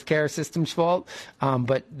 It's the healthcare system's fault.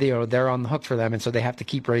 But they're on the hook for them, and so they have to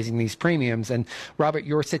keep raising these premiums. And Robert,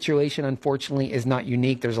 your situation unfortunately is not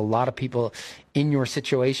unique. There's a lot of people in your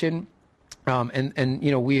situation.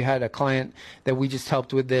 We had a client that we just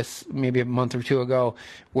helped with this maybe a month or two ago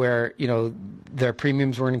where, their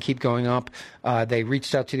premiums were going to keep going up. They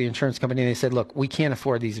reached out to the insurance company and they said, look, we can't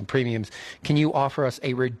afford these in premiums. Can you offer us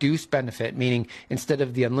a reduced benefit? Meaning instead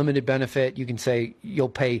of the unlimited benefit, you can say you'll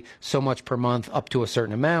pay so much per month up to a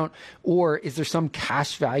certain amount. Or is there some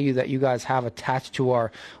cash value that you guys have attached to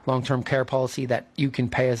our long-term care policy that you can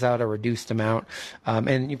pay us out a reduced amount?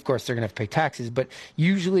 And of course, they're going to have to pay taxes. But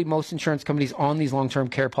usually most insurance companies on these long-term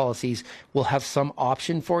care policies will have some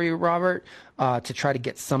option for you, Robert, to try to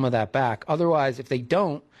get some of that back. Otherwise, if they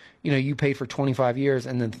don't, you pay for 25 years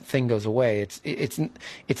and then the thing goes away. It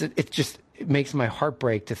makes my heart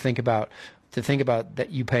break to think about that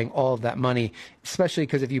you paying all of that money, especially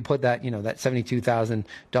because if you put that, that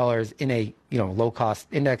 $72,000 in a, low cost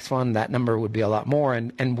index fund, that number would be a lot more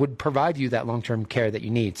and would provide you that long-term care that you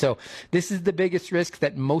need. So this is the biggest risk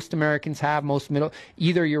that most Americans have,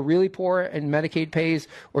 either you're really poor and Medicaid pays,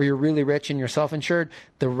 or you're really rich and you're self-insured.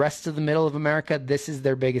 The rest of the middle of America, this is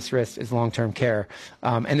their biggest risk, is long-term care.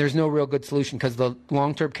 And there's no real good solution because the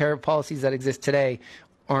long-term care policies that exist today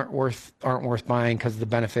aren't worth buying because the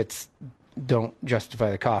benefits don't justify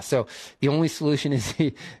the cost. So the only solution is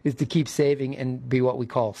to keep saving and be what we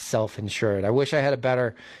call self-insured. I wish I had a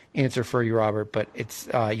better answer for you, Robert, but it's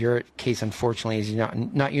your case, unfortunately, is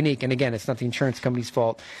not unique. And again, it's not the insurance company's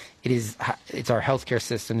fault. It's our healthcare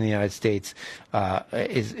system in the United States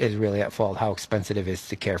is really at fault. How expensive it is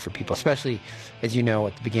to care for people, especially as you know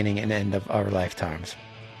at the beginning and end of our lifetimes.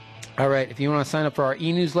 All right, if you want to sign up for our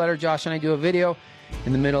e-newsletter, Josh and I do a video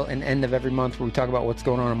in the middle and end of every month where we talk about what's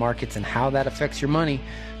going on in markets and how that affects your money.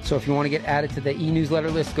 So if you want to get added to the e-newsletter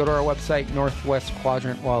list, go to our website,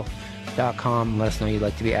 northwestquadrantwealth.com. Let us know you'd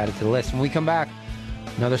like to be added to the list. When we come back,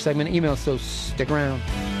 another segment of email, so stick around.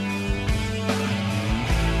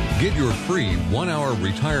 Get your free 1-hour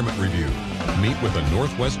retirement review. Meet with a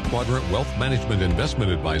Northwest Quadrant Wealth Management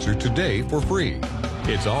Investment Advisor today for free.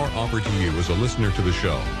 It's our offer to you as a listener to the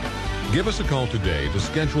show. Give us a call today to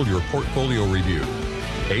schedule your portfolio review.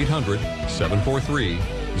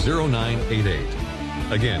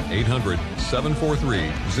 800-743-0988. Again,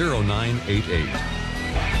 800-743-0988.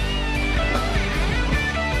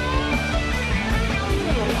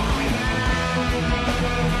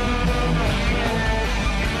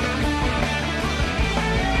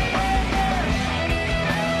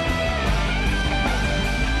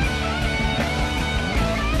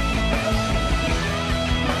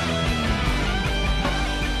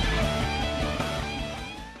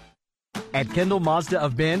 At Kendall Mazda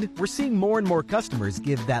of Bend, we're seeing more and more customers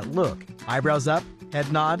give that look. Eyebrows up,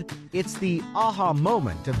 head nod. It's the aha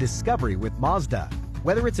moment of discovery with Mazda.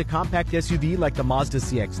 Whether it's a compact SUV like the Mazda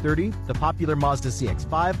CX-30, the popular Mazda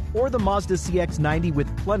CX-5, or the Mazda CX-90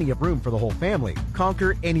 with plenty of room for the whole family,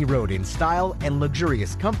 conquer any road in style and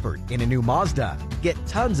luxurious comfort in a new Mazda. Get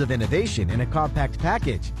tons of innovation in a compact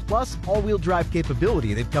package, plus all-wheel drive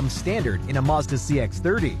capability that comes standard in a Mazda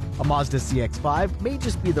CX-30. A Mazda CX-5 may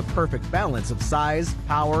just be the perfect balance of size,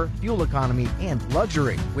 power, fuel economy, and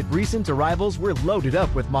luxury. With recent arrivals, we're loaded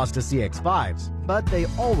up with Mazda CX-5s, but they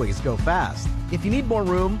always go fast. If you need more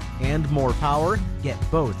room and more power, get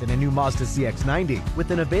both in a new Mazda CX-90. With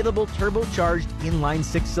an available turbocharged inline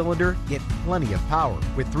 6-cylinder, get plenty of power.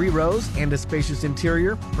 With 3 rows and a spacious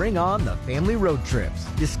interior, bring on the family road trips.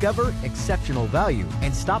 Discover exceptional value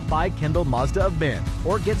and stop by Kendall Mazda of Bend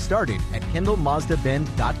or get started at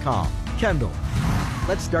kendallmazdabend.com. Kendall,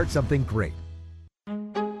 let's start something great.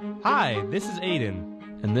 Hi, this is Aiden.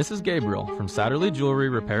 And this is Gabriel from Satterley Jewelry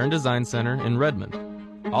Repair and Design Center in Redmond.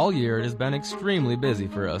 All year it has been extremely busy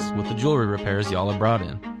for us with the jewelry repairs y'all have brought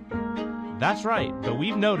in. That's right, but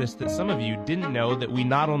we've noticed that some of you didn't know that we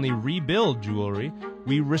not only rebuild jewelry,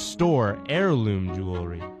 we restore heirloom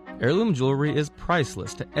jewelry. Heirloom jewelry is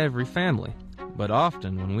priceless to every family, but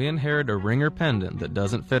often when we inherit a ring or pendant that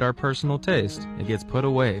doesn't fit our personal taste, it gets put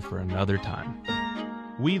away for another time.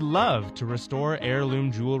 We love to restore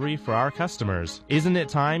heirloom jewelry for our customers. Isn't it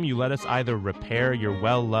time you let us either repair your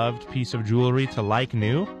well-loved piece of jewelry to like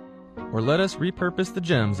new? Or let us repurpose the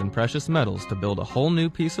gems and precious metals to build a whole new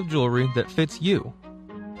piece of jewelry that fits you.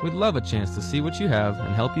 We'd love a chance to see what you have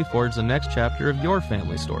and help you forge the next chapter of your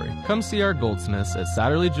family story. Come see our goldsmiths at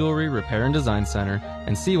Satterley Jewelry Repair and Design Center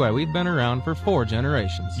and see why we've been around for 4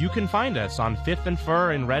 generations. You can find us on 5th and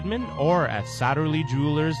Fur in Redmond or at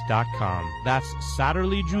SatterleyJewelers.com. That's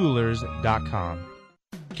SatterleyJewelers.com.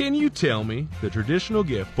 Can you tell me the traditional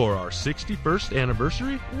gift for our 61st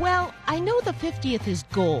anniversary? Well, I know the 50th is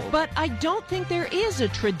gold, but I don't think there is a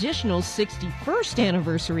traditional 61st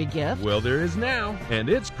anniversary gift. Well, there is now, and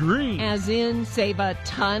it's green. As in, save a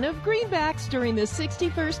ton of greenbacks during the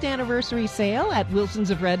 61st anniversary sale at Wilson's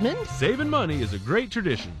of Redmond. Saving money is a great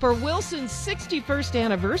tradition. For Wilson's 61st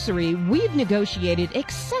anniversary, we've negotiated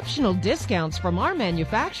exceptional discounts from our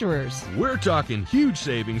manufacturers. We're talking huge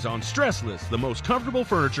savings on Stressless, the most comfortable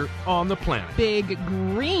furniture on the planet. Big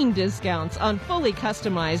green discounts on fully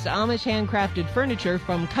customized Amish handcrafted furniture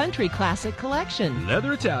from Country Classic Collection.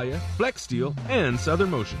 Leather Italia, Flex Steel, and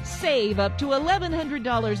Southern Motion. Save up to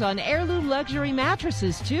 $1,100 on heirloom luxury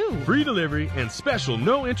mattresses, too. Free delivery and special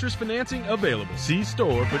no-interest financing available. See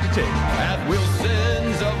store for details. At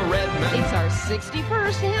Wilson's of Redmond. It's our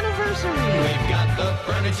 61st anniversary. We've got the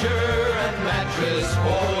furniture and mattress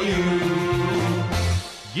for you.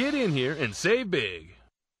 Get in here and save big.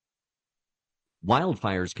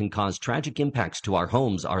 Wildfires can cause tragic impacts to our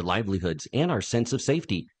homes, our livelihoods, and our sense of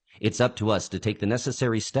safety. It's up to us to take the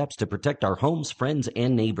necessary steps to protect our homes, friends,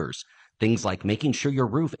 and neighbors. Things like making sure your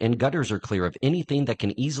roof and gutters are clear of anything that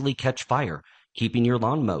can easily catch fire, keeping your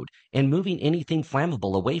lawn mowed, and moving anything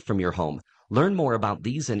flammable away from your home. Learn more about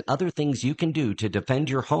these and other things you can do to defend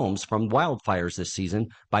your homes from wildfires this season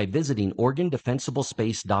by visiting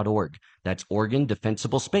OregonDefensiblespace.org. That's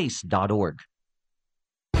OregonDefensiblespace.org.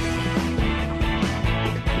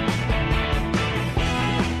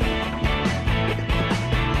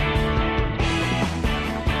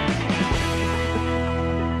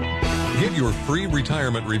 Get your free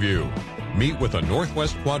retirement review. Meet with a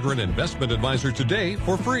Northwest Quadrant investment advisor today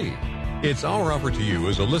for free. It's our offer to you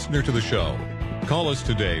as a listener to the show. Call us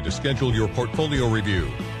today to schedule your portfolio review.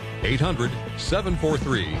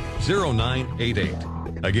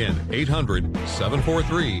 800-743-0988. Again,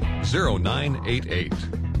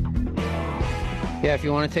 800-743-0988. Yeah, if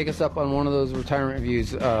you want to take us up on one of those retirement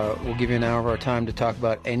reviews, we'll give you an hour of our time to talk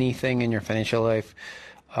about anything in your financial life,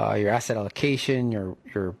 your asset allocation, your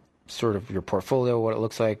sort of your portfolio, what it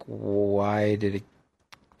looks like, why did it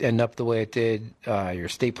end up the way it did, your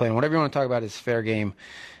estate plan, whatever you want to talk about is fair game.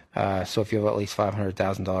 So if you have at least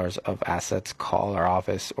 $500,000 of assets, call our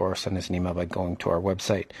office or send us an email by going to our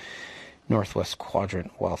website.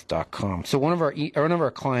 northwestquadrantwealth.com. So one of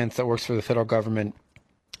our clients that works for the federal government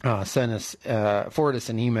forwarded us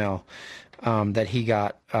an email that he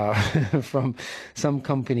got from some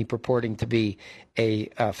company purporting to be a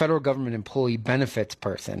federal government employee benefits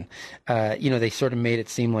person. They sort of made it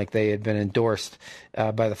seem like they had been endorsed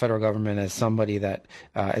by the federal government as somebody that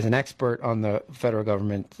is an expert on the federal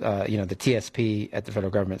government, the TSP at the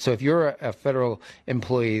federal government. So if you're a federal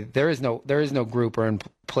employee, there is no group or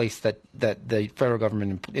place that the federal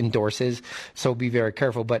government endorses. So be very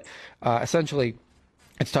careful. But essentially,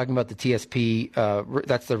 it's talking about the TSP.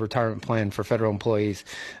 That's the retirement plan for federal employees,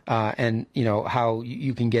 and how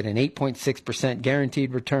you can get an 8.6%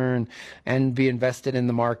 guaranteed return and be invested in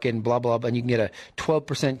the market and blah blah. And you can get a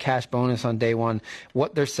 12% cash bonus on day one.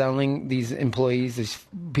 What they're selling these employees, these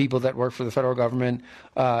people that work for the federal government,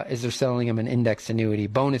 is they're selling them an index annuity,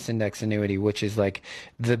 bonus index annuity, which is like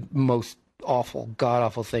the most god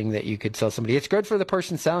awful thing that you could sell somebody. It's good for the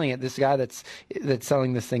person selling it. This guy that's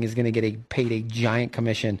selling this thing is going to get paid a giant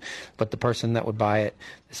commission, but the person that would buy it,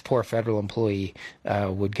 this poor federal employee,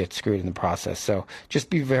 would get screwed in the process. So just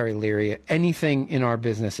be very leery. Anything in our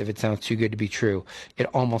business, if it sounds too good to be true, it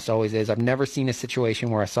almost always is. I've never seen a situation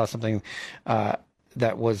where I saw something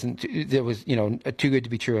that was too good to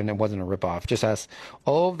be true and it wasn't a ripoff. Just ask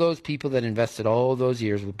all of those people that invested all those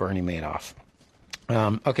years with Bernie Madoff.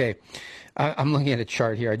 Okay. I'm looking at a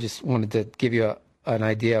chart here. I just wanted to give you an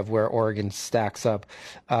idea of where Oregon stacks up.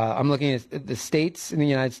 I'm looking at the states in the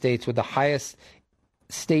United States with the highest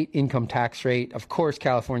state income tax rate. Of course,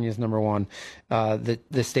 California is number one.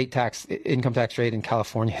 The state income tax rate in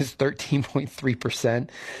California is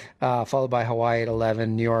 13.3%, followed by Hawaii at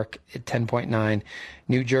 11%, New York at 10.9%,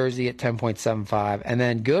 New Jersey at 10.75%, and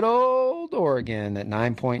then good old Oregon at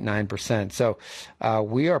 9.9%. So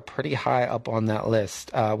we are pretty high up on that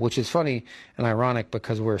list, which is funny and ironic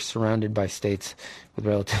because we're surrounded by states with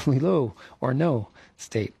relatively low or no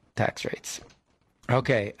state tax rates.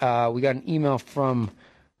 Okay, we got an email from,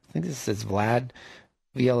 I think this says Vlad,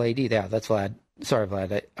 VLAD. Yeah, that's Vlad. Sorry,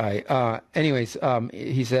 Vlad. Anyways,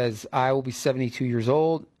 he says, I will be 72 years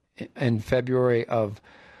old in February of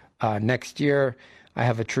next year. I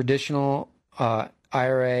have a traditional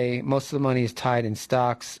IRA. Most of the money is tied in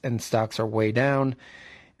stocks, and stocks are way down.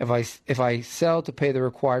 If I sell to pay the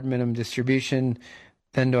required minimum distribution,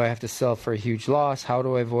 then do I have to sell for a huge loss? How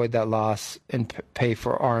do I avoid that loss and pay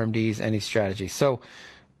for RMDs? Any strategy? So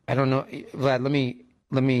I don't know, Vlad.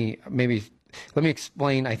 Let me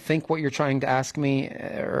explain. I think what you're trying to ask me,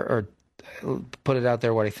 or put it out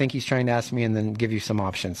there, what I think he's trying to ask me, and then give you some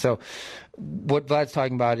options. So what Vlad's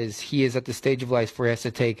talking about is he is at the stage of life where he has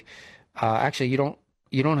to take. Actually, you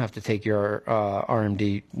don't have to take your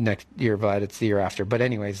RMD next year, Vlad. It's the year after. But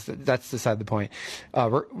anyways, that's beside the point.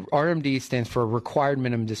 RMD stands for Required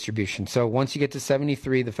Minimum Distribution. So once you get to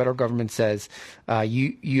 73, the federal government says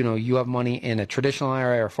you have money in a traditional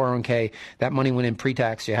IRA or 401k. That money went in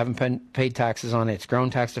pre-tax. You haven't paid taxes on it. It's grown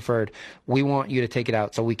tax deferred. We want you to take it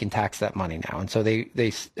out so we can tax that money now. And so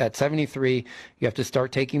they at 73, you have to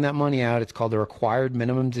start taking that money out. It's called the Required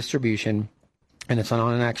Minimum Distribution. And it's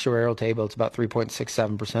on an actuarial table. It's about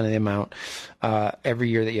 3.67% of the amount every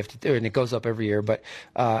year that you have to do, and it goes up every year. But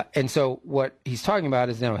and so what he's talking about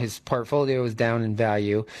is now his portfolio is down in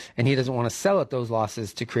value, and he doesn't want to sell at those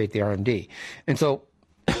losses to create the RMD. And so,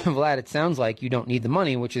 Vlad, it sounds like you don't need the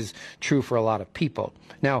money, which is true for a lot of people.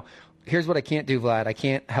 Now, here's what I can't do, Vlad. I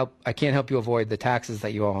can't help you avoid the taxes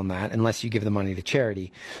that you owe on that unless you give the money to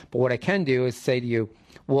charity. But what I can do is say to you,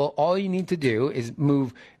 well, all you need to do is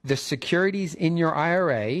move the securities in your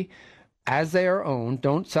IRA as they are owned,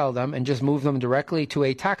 don't sell them, and just move them directly to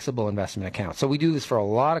a taxable investment account. So we do this for a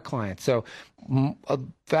lot of clients. So a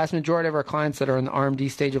vast majority of our clients that are in the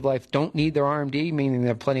RMD stage of life don't need their RMD, meaning they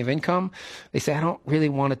have plenty of income. They say, I don't really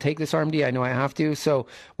want to take this RMD. I know I have to. So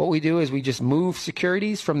what we do is we just move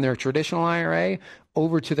securities from their traditional IRA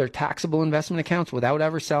over to their taxable investment accounts without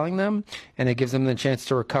ever selling them, and it gives them the chance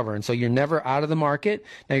to recover. And so you're never out of the market.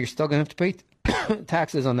 Now you're still going to have to pay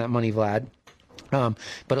taxes on that money, Vlad.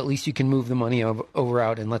 But at least you can move the money over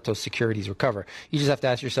out and let those securities recover. You just have to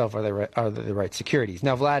ask yourself, are they the right securities?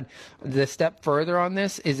 Now, Vlad, the step further on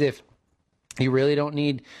this is if you really don't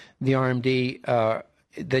need the RMD,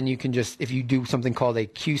 then you can just, if you do something called a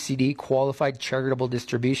QCD, Qualified Charitable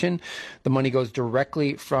Distribution, the money goes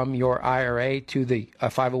directly from your IRA to the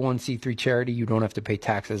 501c3 charity. You don't have to pay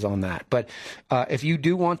taxes on that. But if you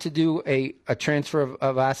do want to do a transfer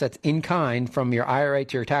of assets in kind from your IRA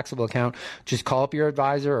to your taxable account, just call up your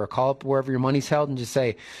advisor or call up wherever your money's held and just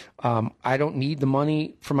say, I don't need the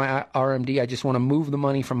money for my RMD. I just want to move the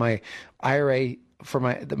money from my IRA for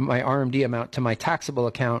my RMD amount to my taxable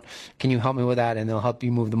account. Can you help me with that? And they'll help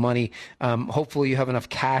you move the money. Hopefully you have enough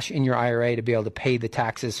cash in your IRA to be able to pay the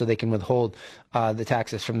taxes so they can withhold the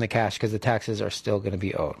taxes from the cash because the taxes are still going to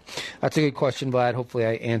be owed. That's a good question, Vlad. Hopefully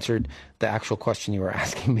I answered the actual question you were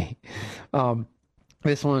asking me.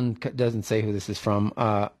 This one doesn't say who this is from.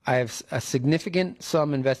 I have a significant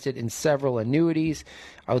sum invested in several annuities.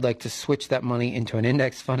 I would like to switch that money into an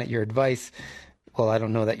index fund at your advice. Well, I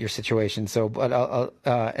don't know that your situation, but I'll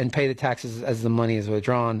and pay the taxes as the money is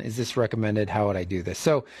withdrawn. Is this recommended? How would I do this?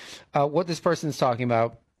 So what this person is talking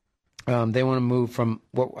about, they want to move from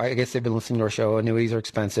what I guess they've been listening to our show. Annuities are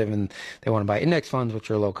expensive and they want to buy index funds, which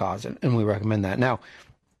are low cost, and we recommend that. Now,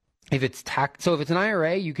 if it's if it's an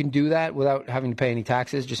IRA, you can do that without having to pay any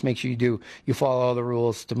taxes. Just make sure you follow all the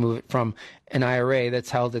rules to move it from an IRA that's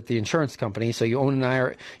held at the insurance company. So you own an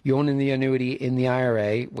IRA, you own the annuity in the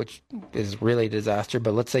IRA, which is really a disaster.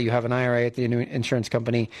 But let's say you have an IRA at the insurance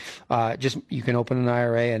company. You can open an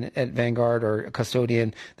IRA at Vanguard or a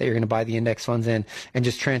custodian that you're going to buy the index funds in, and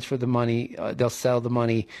just transfer the money. They'll sell the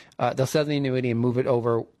money. They'll sell the annuity and move it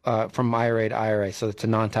over from IRA to IRA. So it's a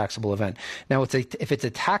non-taxable event. Now, if it's a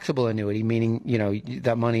taxable annuity, meaning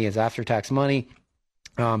that money is after-tax money,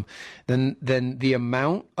 then the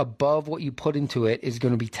amount above what you put into it is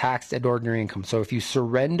going to be taxed at ordinary income. So if you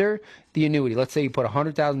surrender the annuity, let's say you put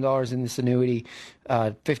 $100,000 in this annuity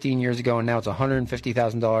 15 years ago, and now it's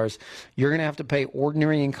 $150,000, you're going to have to pay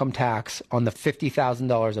ordinary income tax on the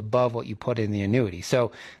 $50,000 above what you put in the annuity.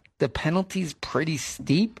 So the penalty's pretty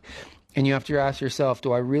steep. And you have to ask yourself,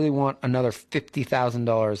 do I really want another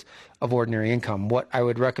 $50,000 of ordinary income? What I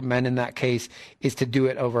would recommend in that case is to do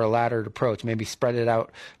it over a laddered approach. Maybe spread that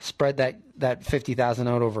 $50,000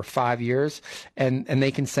 out over 5 years, and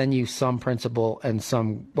they can send you some principal and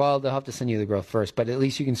they'll have to send you the growth first, but at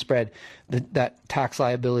least you can spread that tax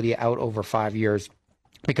liability out over 5 years.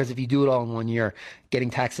 Because if you do it all in 1 year,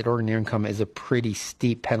 getting taxed at ordinary income is a pretty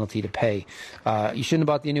steep penalty to pay. You shouldn't have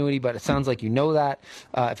bought the annuity, but it sounds like you know that.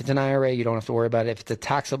 If it's an IRA, you don't have to worry about it. If it's a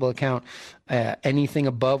taxable account, anything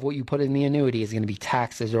above what you put in the annuity is going to be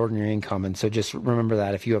taxed as ordinary income. And so just remember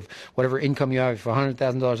that. If you have whatever income you have, for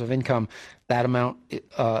 $100,000 of income, that amount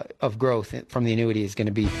of growth from the annuity is going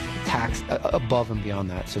to be taxed above and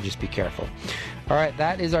beyond that. So just be careful. All right,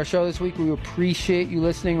 that is our show this week. We appreciate you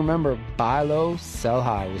listening. Remember, buy low, sell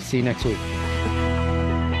high. We'll see you next week.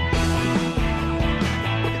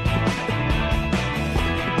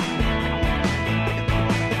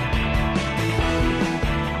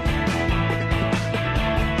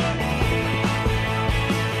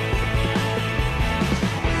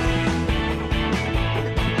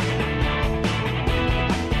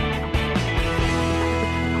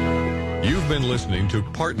 Been listening to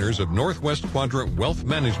Partners of Northwest Quadrant Wealth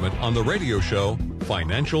Management on the radio show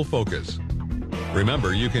Financial Focus.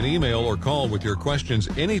 Remember, you can email or call with your questions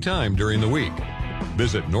anytime during the week.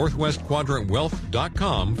 Visit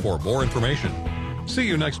northwestquadrantwealth.com for more information. See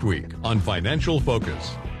you next week on Financial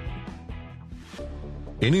Focus.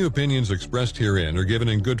 Any opinions expressed herein are given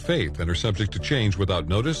in good faith and are subject to change without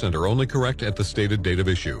notice and are only correct at the stated date of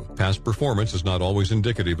issue. Past performance is not always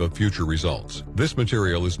indicative of future results. This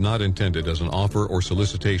material is not intended as an offer or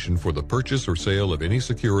solicitation for the purchase or sale of any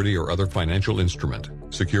security or other financial instrument.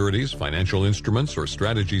 Securities, financial instruments, or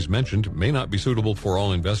strategies mentioned may not be suitable for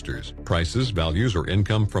all investors. Prices, values, or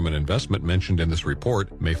income from an investment mentioned in this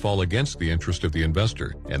report may fall against the interest of the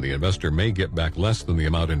investor, and the investor may get back less than the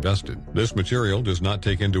amount invested. This material does not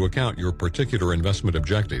take into account your particular investment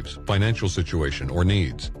objectives, financial situation, or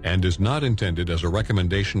needs, and is not intended as a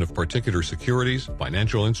recommendation of particular securities,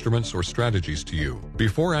 financial instruments, or strategies to you.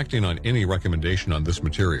 Before acting on any recommendation on this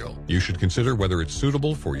material, you should consider whether it's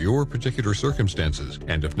suitable for your particular circumstances,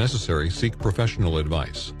 and if necessary, seek professional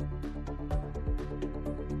advice.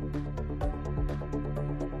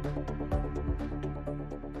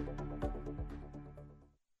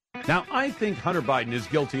 Now, I think Hunter Biden is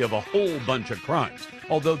guilty of a whole bunch of crimes,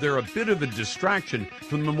 although they're a bit of a distraction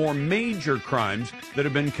from the more major crimes that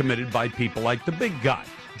have been committed by people like the big guy,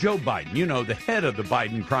 Joe Biden, the head of the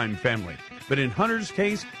Biden crime family. But in Hunter's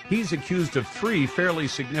case, he's accused of 3 fairly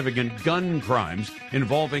significant gun crimes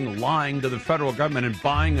involving lying to the federal government and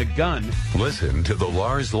buying a gun. Listen to The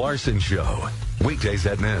Lars Larson Show, weekdays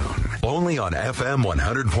at noon, only on FM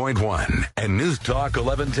 100.1 and News Talk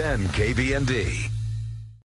 1110 KBND.